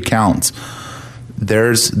identify the accounts.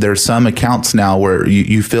 There's some accounts now where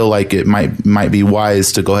you feel like it might be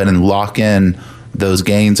wise to go ahead and lock in those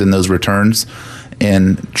gains and those returns,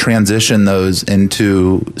 and transition those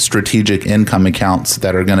into strategic income accounts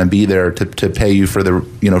that are going to be there to pay you for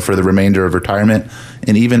the remainder of retirement,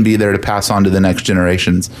 and even be there to pass on to the next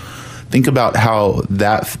generations. Think about how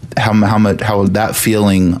that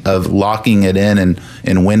feeling of locking it in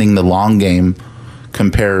and winning the long game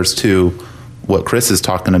compares to what Chris is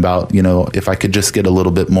talking about. If I could just get a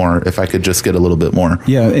little bit more,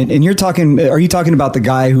 Yeah. And are you talking about the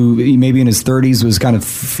guy who maybe in his 30s was kind of,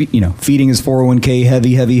 feeding his 401k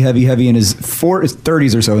heavy in his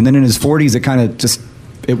 30s or so. And then in his 40s, it kind of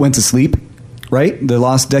it went to sleep, right? The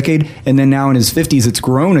last decade. And then now in his 50s, it's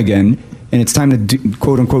grown again. And it's time to do,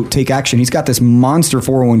 quote unquote, take action. He's got this monster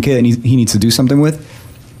 401k that he needs to do something with.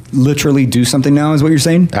 Literally do something now is what you're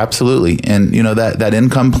saying? Absolutely. And that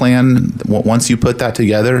income plan, once you put that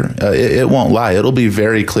together, it won't lie. It'll be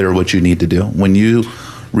very clear what you need to do. When you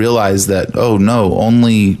realize that, oh no,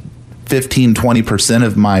 only 15-20%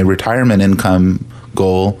 of my retirement income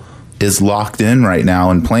goal is locked in right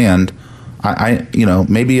now and planned,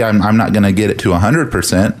 maybe I'm not going to get it to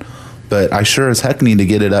 100%, but I sure as heck need to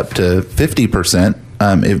get it up to 50%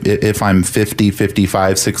 if I'm 50,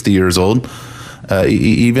 55, 60 years old.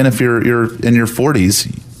 Even if you're in your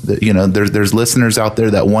 40s, there's listeners out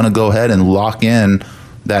there that want to go ahead and lock in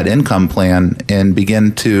that income plan and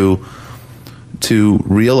begin to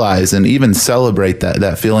realize and even celebrate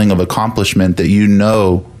that feeling of accomplishment that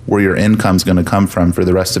where your income's going to come from for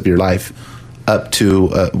the rest of your life, up to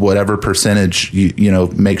whatever percentage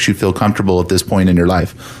makes you feel comfortable at this point in your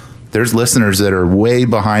life. There's listeners that are way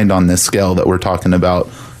behind on this scale that we're talking about,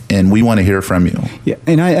 and we want to hear from you. Yeah,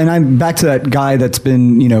 and I'm back to that guy that's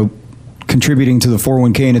been, contributing to the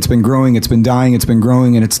 401k, and it's been growing, it's been dying, it's been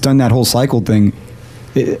growing, and it's done that whole cycle thing.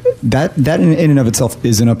 That in and of itself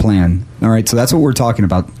isn't a plan. All right, so that's what we're talking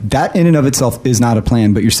about. That in and of itself is not a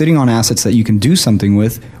plan, but you're sitting on assets that you can do something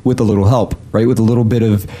with a little help, right? With a little bit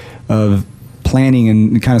of planning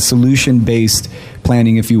and kind of solution-based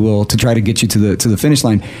planning, if you will, to try to get you to the finish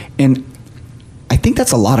line. And I think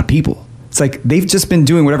that's a lot of people. It's like they've just been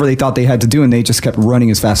doing whatever they thought they had to do, and they just kept running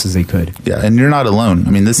as fast as they could. Yeah, and you're not alone. I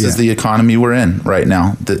mean, this is the economy we're in right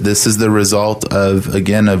now. This is the result of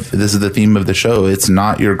this is the theme of the show. It's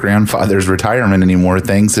not your grandfather's retirement anymore.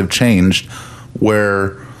 Things have changed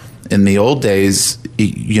where in the old days,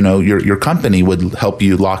 your company would help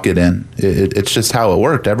you lock it in. It's just how it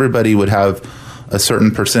worked. Everybody would have a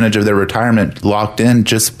certain percentage of their retirement locked in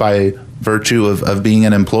just by virtue of being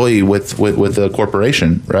an employee with a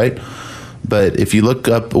corporation, right? But if you look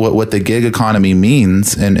up what the gig economy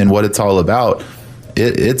means and what it's all about,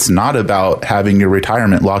 it's not about having your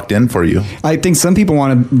retirement locked in for you. I think some people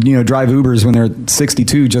want to drive Ubers when they're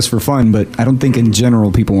 62 just for fun, but I don't think in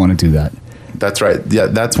general people want to do that. That's right. Yeah,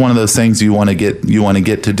 that's one of those things you want to get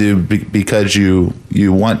to do because you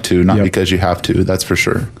want to, not because you have to. That's for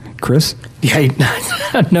sure. Chris? Yeah,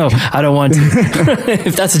 no, I don't want to.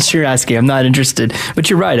 If that's what you're asking, I'm not interested. But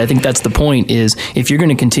you're right. I think that's the point is if you're going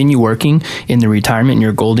to continue working in the retirement in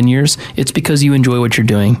your golden years, it's because you enjoy what you're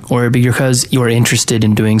doing or because you're interested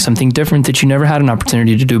in doing something different that you never had an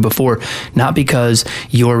opportunity to do before, not because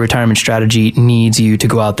your retirement strategy needs you to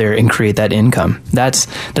go out there and create that income. That's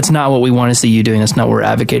not what we want to see you doing. That's not what we're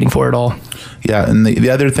advocating for at all. Yeah, and the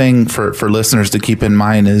other thing for listeners to keep in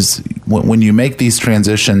mind is when you make these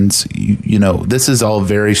transitions, you know, this is all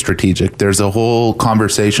very strategic. There's a whole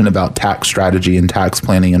conversation about tax strategy and tax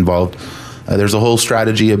planning involved. There's a whole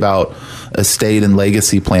strategy about estate and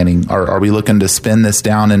legacy planning. Are we looking to spin this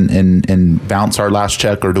down and bounce our last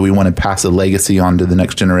check, or do we want to pass a legacy on to the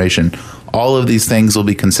next generation? All of these things will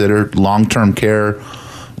be considered. Long-term care,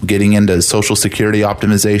 getting into Social Security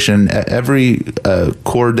optimization, every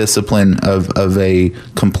core discipline of a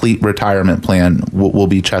complete retirement plan will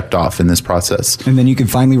be checked off in this process. And then you can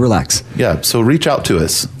finally relax. Yeah, so reach out to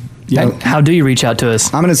us. Yeah. How do you reach out to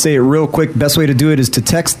us? I'm going to say it real quick. Best way to do it is to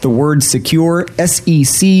text the word secure,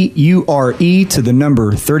 SECURE, to the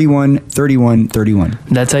number 313131.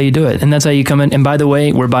 That's how you do it. And that's how you come in. And by the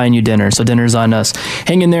way, we're buying you dinner. So dinner's on us.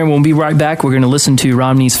 Hang in there. We'll be right back. We're going to listen to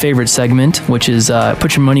Romney's favorite segment, which is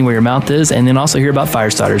Put Your Money Where Your Mouth Is, and then also hear about fire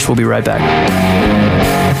starters. We'll be right back.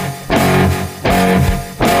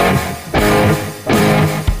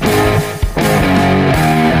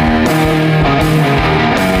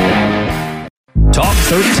 Talk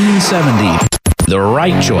 1370, the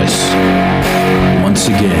right choice. Once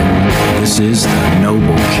again, this is the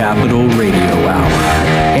Noble Capital Radio Hour.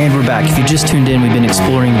 And we're back. If you just tuned in, we've been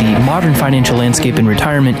exploring the modern financial landscape in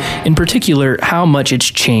retirement, in particular, how much it's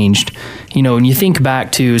changed. You know, when you think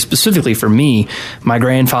back to, specifically for me, my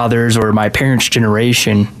grandfathers or my parents'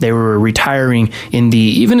 generation, they were retiring in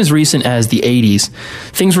even as recent as the 80s.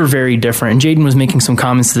 Things were very different. And Jaden was making some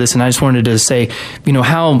comments to this, and I just wanted to say, you know,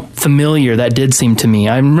 how familiar that did seem to me.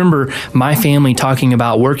 I remember my family talking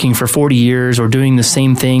about working for 40 years or doing the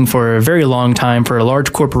same thing for a very long time for a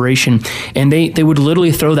large corporation, and they would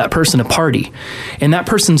literally throw that person a party. And that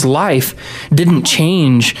person's life didn't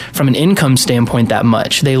change from an income standpoint that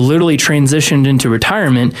much. They literally transitioned into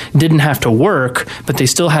retirement, didn't have to work, but they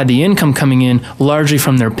still had the income coming in largely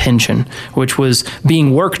from their pension, which was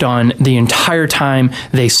being worked on the entire time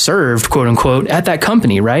they served, quote unquote, at that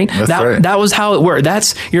company, right? Right. That was how it worked.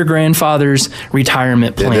 That's your grandfather's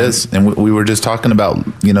retirement plan. It is. And we were just talking about,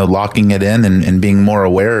 you know, locking it in and being more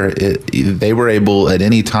aware. They were able at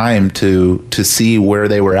any time to see where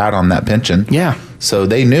they were at on that pension. Yeah. So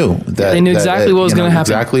they knew that they knew exactly what was going to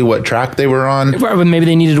happen, exactly what track they were on. Maybe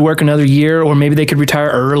they needed to work another year, or maybe they could retire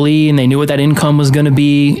early, and they knew what that income was going to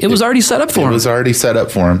be. It was already set up for them. It was already set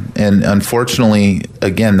up for them, and unfortunately,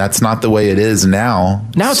 again, that's not the way it is now.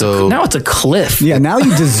 Now it's a cliff. Yeah, now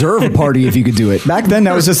you deserve a party if you could do it. Back then,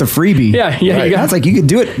 that was just a freebie. Yeah. Right. That's like you could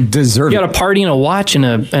do it, deserve it. You got a party and a watch and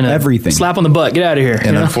a everything. Slap on the butt. Get out of here.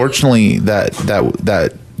 And unfortunately,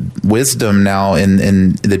 that wisdom now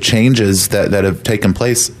in the changes that have taken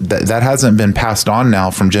place, that hasn't been passed on now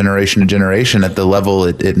from generation to generation at the level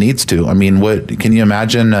it needs to. I mean, what can you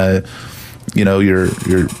imagine? You know,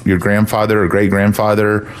 your grandfather or great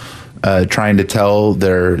grandfather trying to tell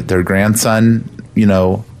their grandson, you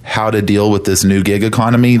know, how to deal with this new gig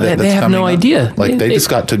economy that's coming. They have no idea. Like they just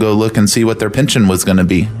got to go look and see what their pension was going to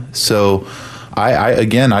be. So. I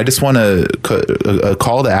just want a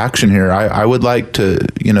call to action here. I would like to,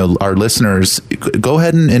 you know, our listeners, go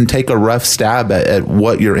ahead and take a rough stab at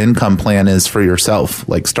what your income plan is for yourself.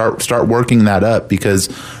 Like start working that up, because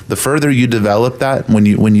the further you develop that, when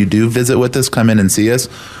you do visit with us, come in and see us,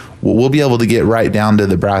 we'll be able to get right down to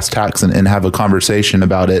the brass tacks and have a conversation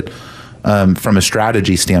about it from a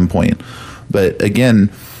strategy standpoint. But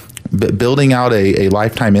again, building out a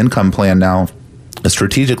lifetime income plan now, a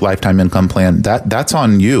strategic lifetime income plan, that's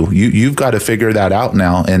on you. You've got to figure that out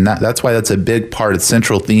now. And that's why that's a big part, a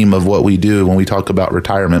central theme of what we do when we talk about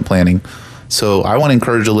retirement planning. So I want to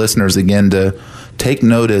encourage the listeners again to take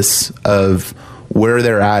notice of where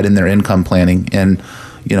they're at in their income planning. And,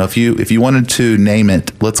 you know, if you wanted to name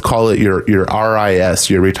it, let's call it your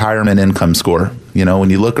RIS, your retirement income score. You know,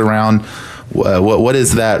 when you look around, what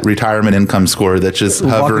is that retirement income score that's just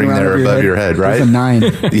hovering there above your head, right? It's a 9.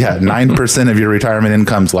 Yeah, 9% of your retirement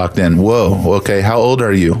income's locked in. Whoa, okay, how old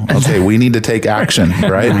are you? Okay, we need to take action,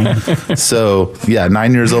 right? So, yeah,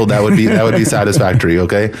 9 years old, that would be satisfactory,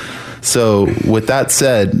 okay? So with that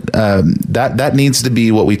said, that needs to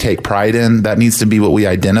be what we take pride in. That needs to be what we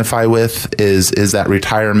identify with is that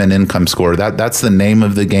retirement income score. That's the name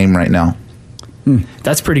of the game right now.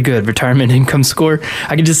 That's pretty good. Retirement income score.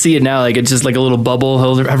 I can just see it now. Like it's just like a little bubble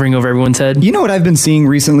hovering over everyone's head. You know what I've been seeing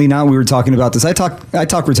recently now? We were talking about this. I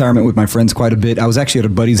talk retirement with my friends quite a bit. I was actually at a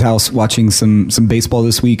buddy's house watching some baseball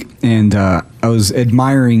this week, and I was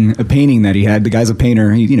admiring a painting that he had. The guy's a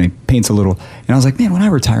painter. He paints a little. And I was like, man, when I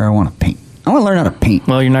retire, I want to paint. I want to learn how to paint.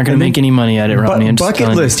 Well, you're not going to make any money at it, Rodney. Bucket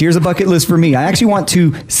list. Here's a bucket list for me. I actually want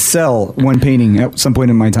to sell one painting at some point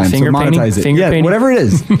in my time. Finger monetize painting? it. Finger painting? Whatever it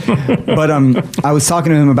is. But I was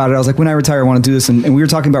talking to him about it. I was like, when I retire, I want to do this. And we were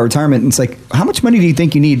talking about retirement. And it's like, how much money do you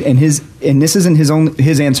think you need? And this isn't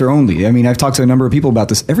his answer only. I mean, I've talked to a number of people about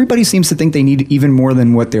this. Everybody seems to think they need even more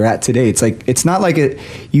than what they're at today. It's like, it's not like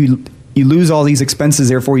you lose all these expenses,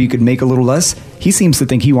 therefore you could make a little less. He seems to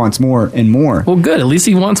think he wants more and more. Well, good. At least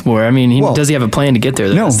he wants more. I mean, does he have a plan to get there?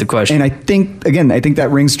 That's the question. And I think that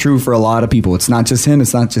rings true for a lot of people. It's not just him.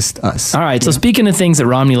 It's not just us. All right. So speaking of things that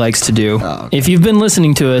Romney likes to do, if you've been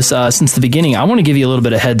listening to us since the beginning, I want to give you a little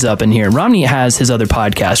bit of heads up in here. Romney has his other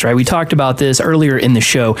podcast, right? We talked about this earlier in the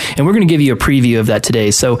show, and we're going to give you a preview of that today.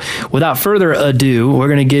 So without further ado, we're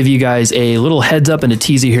going to give you guys a little heads up and a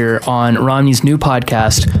teaser here on Romney's new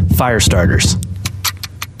podcast, Firestarters.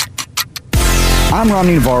 I'm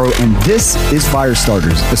Romney Navarro, and this is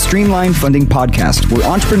Firestarters, a streamlined funding podcast where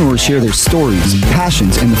entrepreneurs share their stories,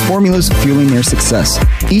 passions, and the formulas fueling their success.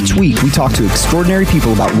 Each week, we talk to extraordinary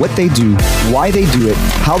people about what they do, why they do it,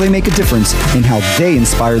 how they make a difference, and how they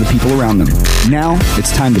inspire the people around them. Now,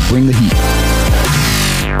 it's time to bring the heat.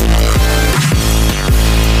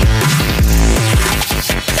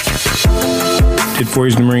 Did 4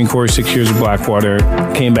 years in the Marine Corps, 6 years of Blackwater,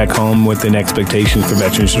 came back home with an expectation for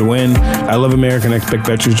veterans to win. I love America and expect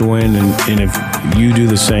veterans to win, and if you do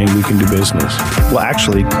the same, we can do business. Well,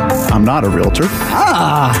 actually, I'm not a realtor.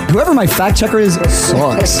 Whoever my fact checker is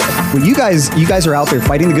sucks. Well, you guys are out there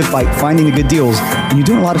fighting the good fight, finding the good deals, and you're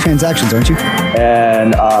doing a lot of transactions, aren't you?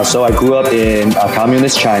 And so I grew up in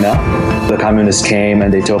communist China. The communists came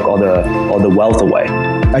and they took all the wealth away.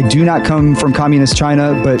 I do not come from communist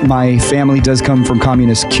China, but my family does come from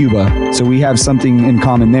communist Cuba, so we have something in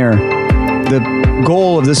common there. The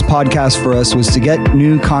goal of this podcast for us was to get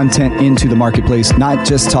new content into the marketplace, not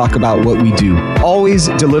just talk about what we do. Always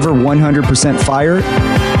deliver 100% fire.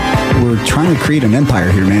 We're trying to create an empire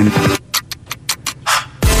here, man.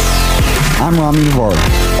 I'm Romney Navarro.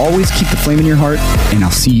 Always keep the flame in your heart, and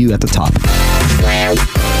I'll see you at the top.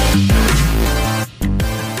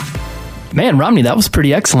 Man, Romney, that was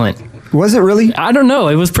pretty excellent. Was it really? I don't know.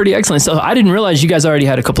 It was pretty excellent. So I didn't realize you guys already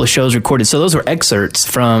had a couple of shows recorded. So those were excerpts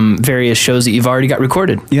from various shows that you've already got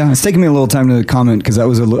recorded. Yeah, it's taking me a little time to comment because I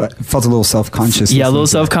felt a little self-conscious. Yeah, a little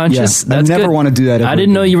self-conscious. Yeah, That's I never good. want to do that ever. I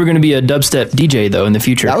didn't know you were going to be a dubstep DJ, though, in the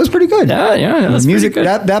future. That was pretty good. Yeah, that's music. pretty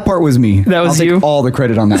good. That part was me. That was I'll you? take all the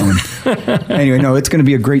credit on that one. Anyway, no, it's going to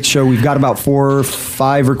be a great show. We've got about 4 or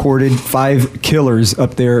 5 recorded, 5 killers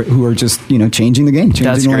up there who are just, changing the game, changing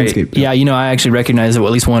That's the great. landscape. Yeah, I actually recognize at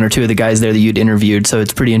least 1 or 2 of the guys there that you'd interviewed, so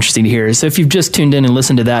it's pretty interesting to hear. So if you've just tuned in and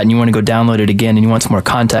listened to that and you want to go download it again and you want some more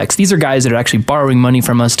context, these are guys that are actually borrowing money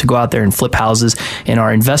from us to go out there and flip houses and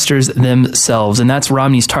are investors themselves. And that's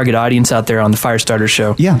Romney's target audience out there on the Firestarter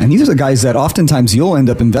show. Yeah, and these are the guys that oftentimes you'll end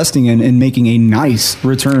up investing in and making a nice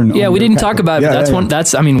return. Yeah, we didn't talk about it, but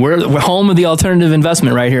that's we're home of the alternative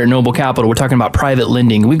investment right here at Noble Capital. We're talking about private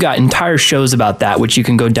lending. We've got entire shows about that, which you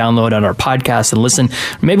can go download on our podcast and listen.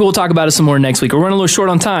 Maybe we'll talk about it some more next week. We're running a little short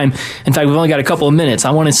on time. In fact, we've only got a couple of minutes.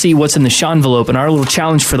 I want to see what's in the Seanvelope, and our little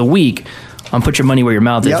challenge for the week on Put Your Money Where Your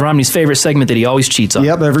Mouth is. Romney's favorite segment that he always cheats on.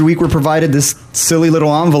 Yep, every week we're provided this silly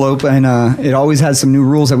little envelope, and it always has some new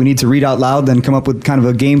rules that we need to read out loud, then come up with kind of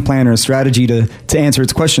a game plan or a strategy to answer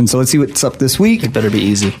its question. So let's see what's up this week. It better be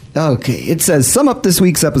easy. Okay, it says, sum up this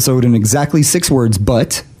week's episode in exactly 6 words,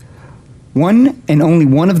 but one and only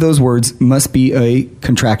one of those words must be a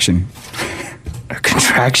contraction. A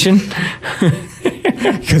contraction?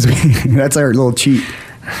 Because that's our little cheat.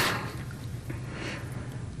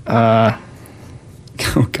 Oh,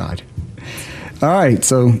 God. All right,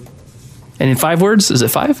 so. And in 5 words? Is it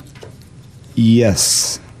 5?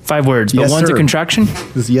 Yes. 5 words, but yes, one's sir. a contraction?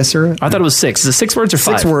 Yes, sir. I thought it was 6. Is it 6 words or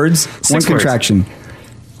 5? 6 words, 1 words. contraction.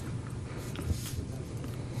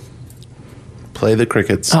 Play the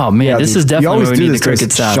crickets. Oh, man, this is definitely where we need the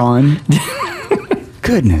crickets out. Sean.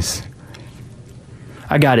 Goodness.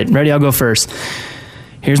 I got it. Ready? I'll go first.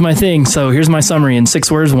 Here's my thing. So here's my summary. In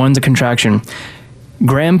 6 words, 1's a contraction.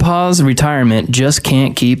 Grandpa's retirement just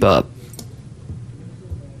can't keep up.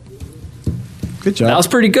 Good job. That was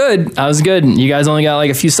pretty good. That was good. You guys only got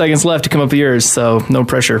like a few seconds left to come up with yours, so no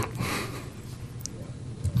pressure.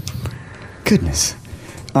 Goodness.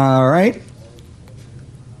 All right.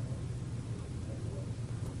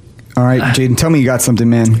 All right, Jaden, tell me you got something,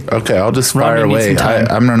 man. Okay, I'll just fire away. I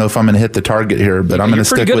don't know if I'm going to hit the target here, but I'm going to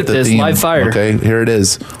stick with the theme. Live fire. Okay, here it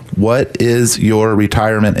is. What is your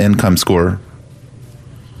retirement income score?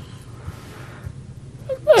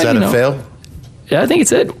 Is that a fail? Yeah, I think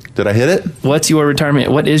it's it. Did I hit it? What's your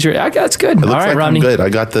retirement? What is your? That's good. It looks like Romney. I'm good. I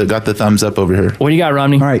got the thumbs up over here. What do you got,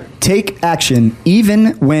 Romney? All right, take action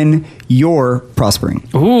even when you're prospering.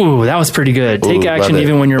 Ooh, that was pretty good. Take action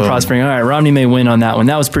even when you're prospering. All right, Romney may win on that one.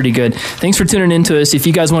 That was pretty good. Thanks for tuning in to us. If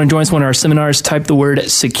you guys want to join us in one of our seminars, type the word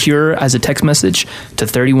secure as a text message to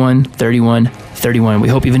 313131. We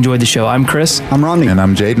hope you've enjoyed the show. I'm Chris. I'm Romney. And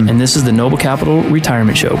I'm Jaden. And this is the Noble Capital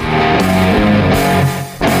Retirement Show.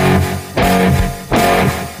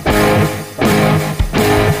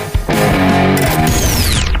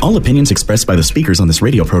 All opinions expressed by the speakers on this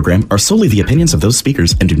radio program are solely the opinions of those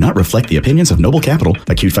speakers and do not reflect the opinions of Noble Capital,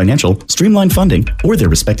 Acute Financial, Streamline Funding, or their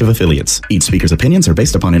respective affiliates. Each speaker's opinions are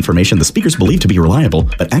based upon information the speakers believe to be reliable,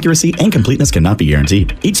 but accuracy and completeness cannot be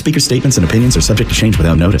guaranteed. Each speaker's statements and opinions are subject to change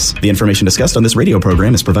without notice. The information discussed on this radio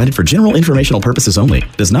program is provided for general informational purposes only,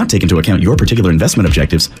 does not take into account your particular investment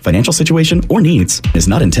objectives, financial situation, or needs, is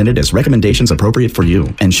not intended as recommendations appropriate for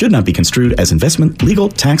you, and should not be construed as investment, legal,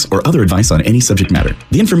 tax, or other advice on any subject matter.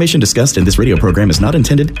 The information discussed in this radio program is not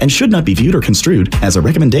intended and should not be viewed or construed as a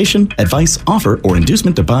recommendation, advice, offer, or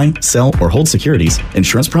inducement to buy, sell, or hold securities,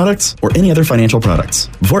 insurance products, or any other financial products.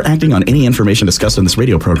 Before acting on any information discussed in this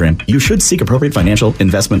radio program, you should seek appropriate financial,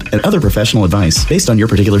 investment, and other professional advice based on your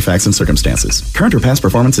particular facts and circumstances. Current or past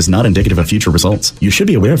performance is not indicative of future results. You should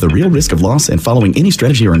be aware of the real risk of loss in following any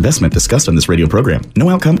strategy or investment discussed on this radio program. No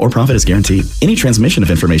outcome or profit is guaranteed. Any transmission of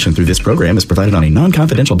information through this program is provided on a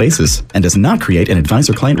non-confidential basis and does not create an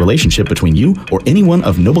advisor-client relationship between you or anyone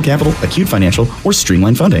of Noble Capital, Acute Financial, or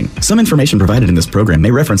Streamline Funding. Some information provided in this program may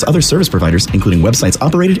reference other service providers, including websites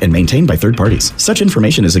operated and maintained by third parties. Such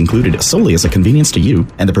information is included solely as a convenience to you,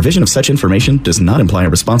 and the provision of such information does not imply a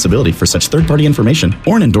responsibility for such third-party information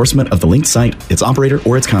or an endorsement of the linked site, its operator,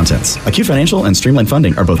 or its contents. Acute Financial and Streamline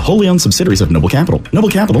Funding are both wholly owned subsidiaries of Noble Capital. Noble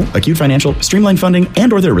Capital, Acute Financial, Streamline Funding,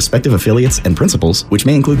 and or their respective affiliates and principals, which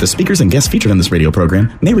may include the speakers and guests featured on this radio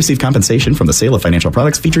program, may receive compensation from the sale of financial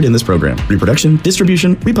products featured in this program. Reproduction,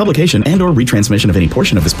 distribution, republication, and or retransmission of any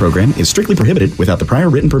portion of this program is strictly prohibited without the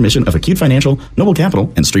prior written permission of Acute Financial, Noble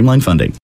Capital, and Streamline Funding.